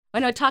I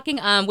know talking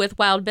with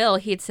Wild Bill,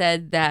 he had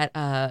said that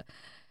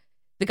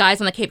the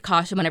guys on the Cape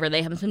Caution, whenever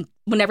they have some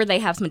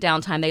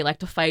downtime, they like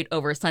to fight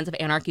over Sons of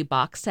Anarchy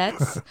box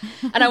sets.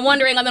 And I'm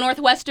wondering on the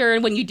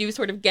Northwestern, when you do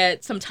sort of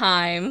get some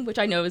time, which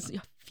I know is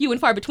few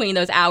and far between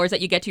those hours that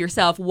you get to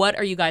yourself, what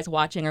are you guys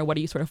watching or what are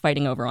you sort of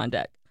fighting over on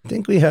deck? I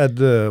think we had,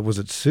 was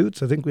it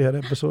Suits? I think we had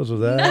episodes of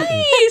that.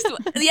 Nice!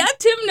 Yeah,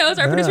 Tim knows.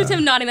 Our producer,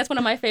 Tim nodding. That's one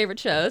of my favorite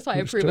shows, so I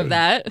approve of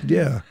that.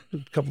 Yeah, a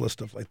couple of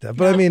stuff like that.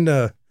 But I mean,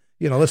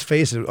 let's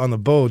face it, on the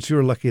boats, you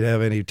were lucky to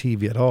have any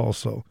TV at all.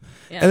 So,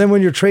 yeah. And then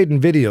when you're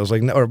trading videos,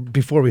 or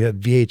before we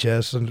had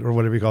VHS or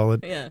whatever you call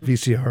it,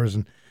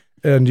 VCRs,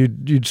 and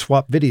you'd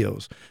swap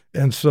videos.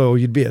 And so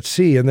you'd be at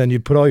sea, and then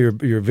you'd put all your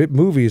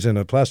movies in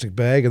a plastic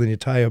bag, and then you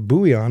tie a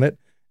buoy on it,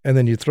 and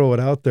then you throw it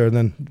out there, and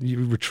then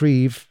you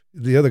retrieve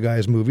the other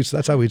guy's movies. So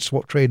that's how we'd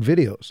trade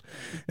videos.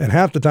 And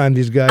half the time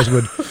these guys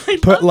would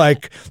put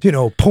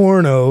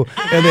porno,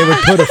 and they would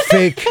put a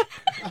fake,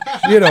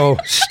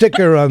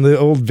 sticker on the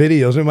old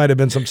videos. It might have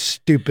been some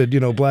stupid,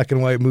 black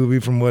and white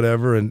movie from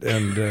whatever. And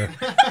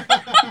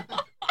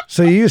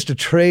so you used to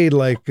trade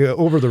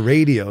over the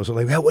radio. So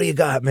what do you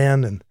got,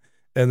 man?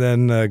 And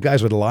then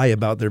guys would lie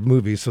about their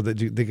movies so that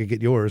they could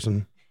get yours.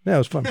 And yeah, it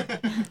was fun.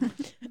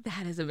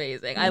 That is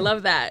amazing. I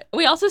love that.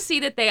 We also see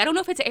that I don't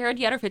know if it's aired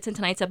yet or if it's in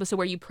tonight's episode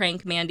where you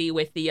prank Mandy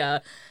with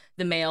the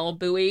male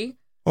buoy.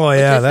 Oh,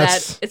 yeah.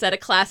 Is that a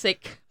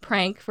classic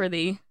prank for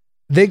the...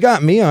 They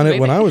got me on it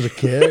when I was a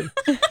kid.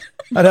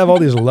 I'd have all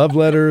these love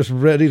letters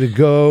ready to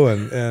go,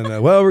 and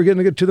we're going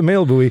to get to the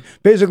mail buoy.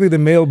 Basically, the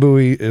mail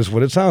buoy is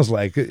what it sounds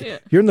like. Yeah.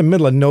 You're in the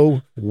middle of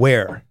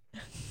nowhere.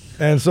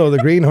 And so the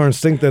greenhorns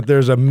think that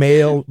there's a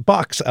mail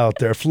box out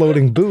there,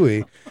 floating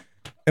buoy.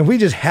 And we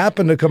just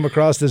happened to come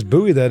across this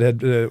buoy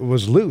that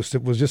was loose.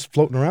 It was just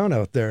floating around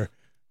out there.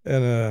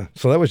 And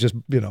so that was just,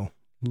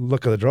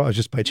 luck of the draw,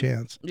 just by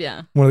chance.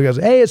 Yeah. One of the guys,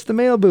 hey, it's the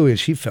mail buoy. And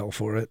she fell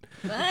for it.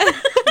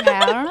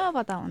 Yeah, I don't know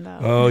about that one, though.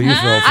 Oh, you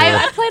fell for it.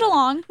 I played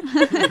along.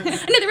 No,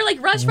 they were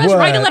like, rush,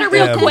 write a letter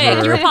real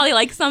quick. You were probably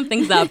like,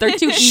 something's up. They're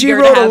too eager. She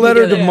wrote a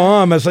letter to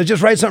Mom. I was like,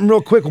 just write something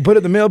real quick. We'll put it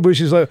in the mail buoy.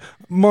 She's like,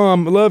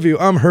 Mom, I love you.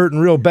 I'm hurting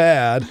real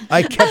bad.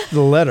 I kept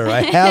the letter.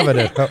 I have it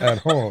at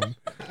home.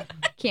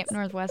 Camp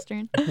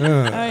Northwestern. Oh,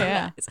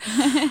 yeah.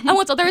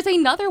 And so there is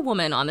another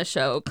woman on the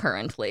show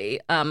currently.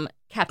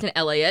 Captain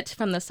Elliot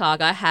from the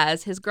saga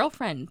has his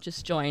girlfriend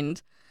just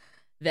joined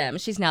them.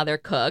 She's now their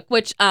cook,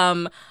 which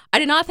I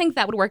did not think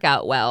that would work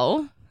out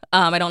well.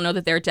 I don't know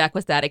that their deck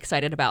was that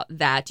excited about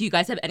that. Do you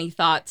guys have any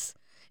thoughts?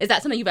 Is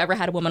that something you've ever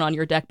had a woman on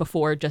your deck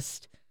before?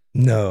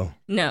 No.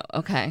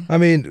 Okay. I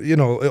mean,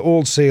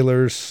 old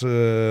sailors,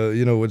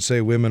 would say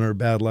women are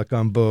bad luck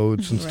on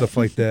boats and stuff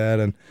like that.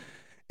 And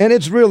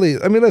it's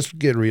really, I mean, let's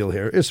get real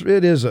here.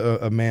 It is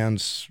a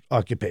man's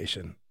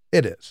occupation.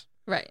 It is.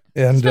 Right.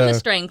 And it's from the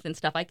strength and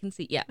stuff, I can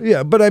see. Yeah.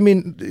 Yeah, but I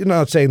mean, you're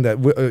not saying that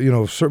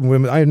certain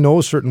women. I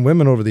know certain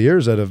women over the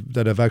years that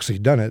have actually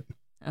done it.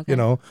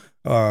 Okay.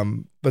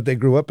 But they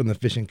grew up in the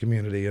fishing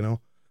community.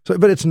 So,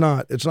 but it's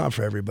not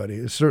for everybody.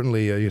 It's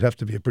certainly you'd have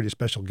to be a pretty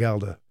special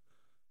gal to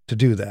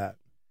do that.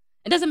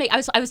 It doesn't make.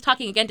 I was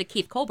talking again to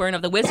Keith Colburn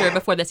of The Wizard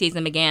before the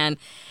season began,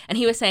 and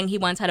he was saying he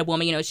once had a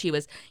woman. She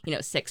was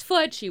 6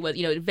 foot. She was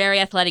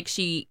very athletic.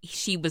 She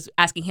was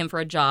asking him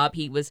for a job.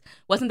 He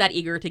wasn't that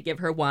eager to give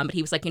her one, but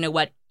he was like,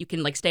 what, you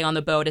can stay on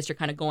the boat as you're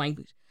kind of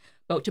going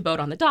boat to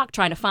boat on the dock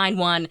trying to find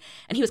one.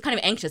 And he was kind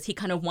of anxious. He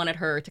kind of wanted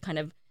her to kind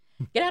of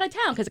get out of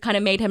town because it kind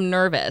of made him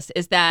nervous.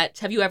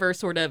 Have you ever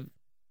sort of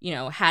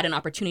had an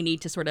opportunity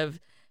to sort of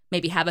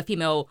maybe have a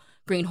female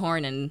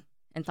greenhorn and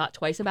thought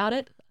twice about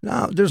it?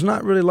 No, there's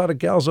not really a lot of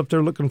gals up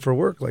there looking for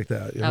work like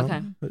that.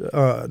 Okay.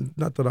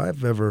 Not that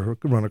I've ever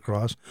run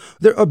across.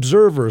 They're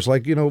observers.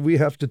 We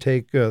have to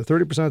take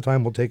 30% of the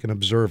time we'll take an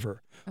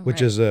observer,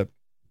 which is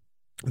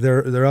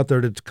they're out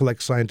there to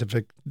collect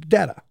scientific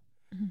data.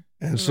 Mm-hmm.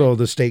 And so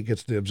the state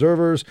gets the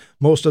observers.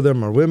 Most of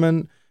them are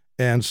women.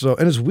 And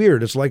it's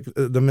weird. It's like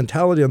the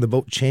mentality on the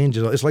boat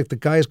changes. It's like the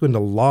guys going to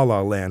La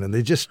La Land and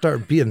they just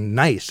start being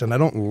nice, and I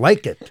don't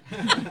like it.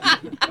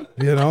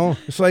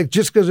 It's like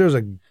just because there's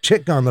a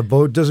chick on the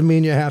boat doesn't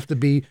mean you have to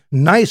be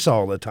nice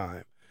all the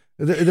time.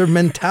 Their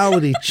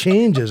mentality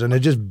changes, and it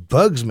just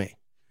bugs me.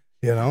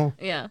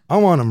 Yeah. I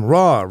want them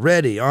raw,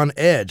 ready, on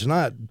edge,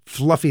 not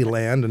fluffy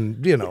land,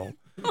 and it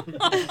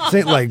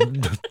ain't like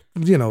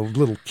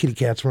little kitty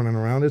cats running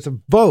around. It's a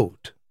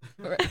boat.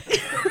 Right.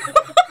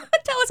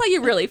 Tell us how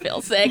you really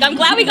feel, Sig. I'm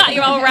glad we got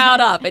you all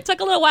riled up. It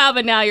took a little while,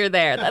 but now you're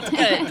there. That's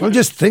good. I'm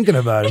just thinking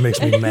about it makes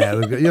me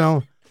mad.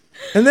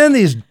 And then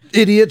these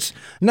idiots,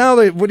 now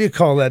what do you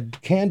call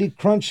that, Candy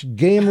Crunch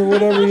game or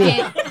whatever?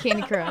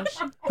 Candy Crush.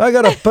 I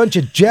got a bunch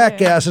of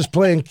jackasses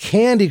playing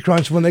Candy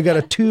Crunch when they got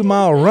a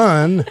 2-mile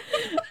run,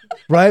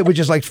 right, which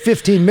is like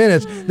 15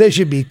 minutes. They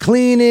should be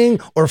cleaning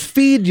or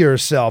feed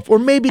yourself or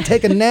maybe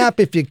take a nap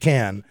if you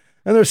can.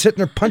 And they're sitting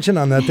there punching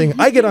on that thing.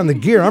 I get on the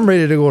gear. I'm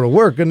ready to go to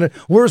work. And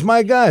where's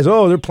my guys?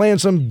 Oh, they're playing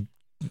some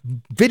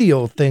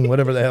video thing,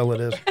 whatever the hell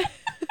it is.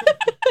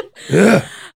 Ugh.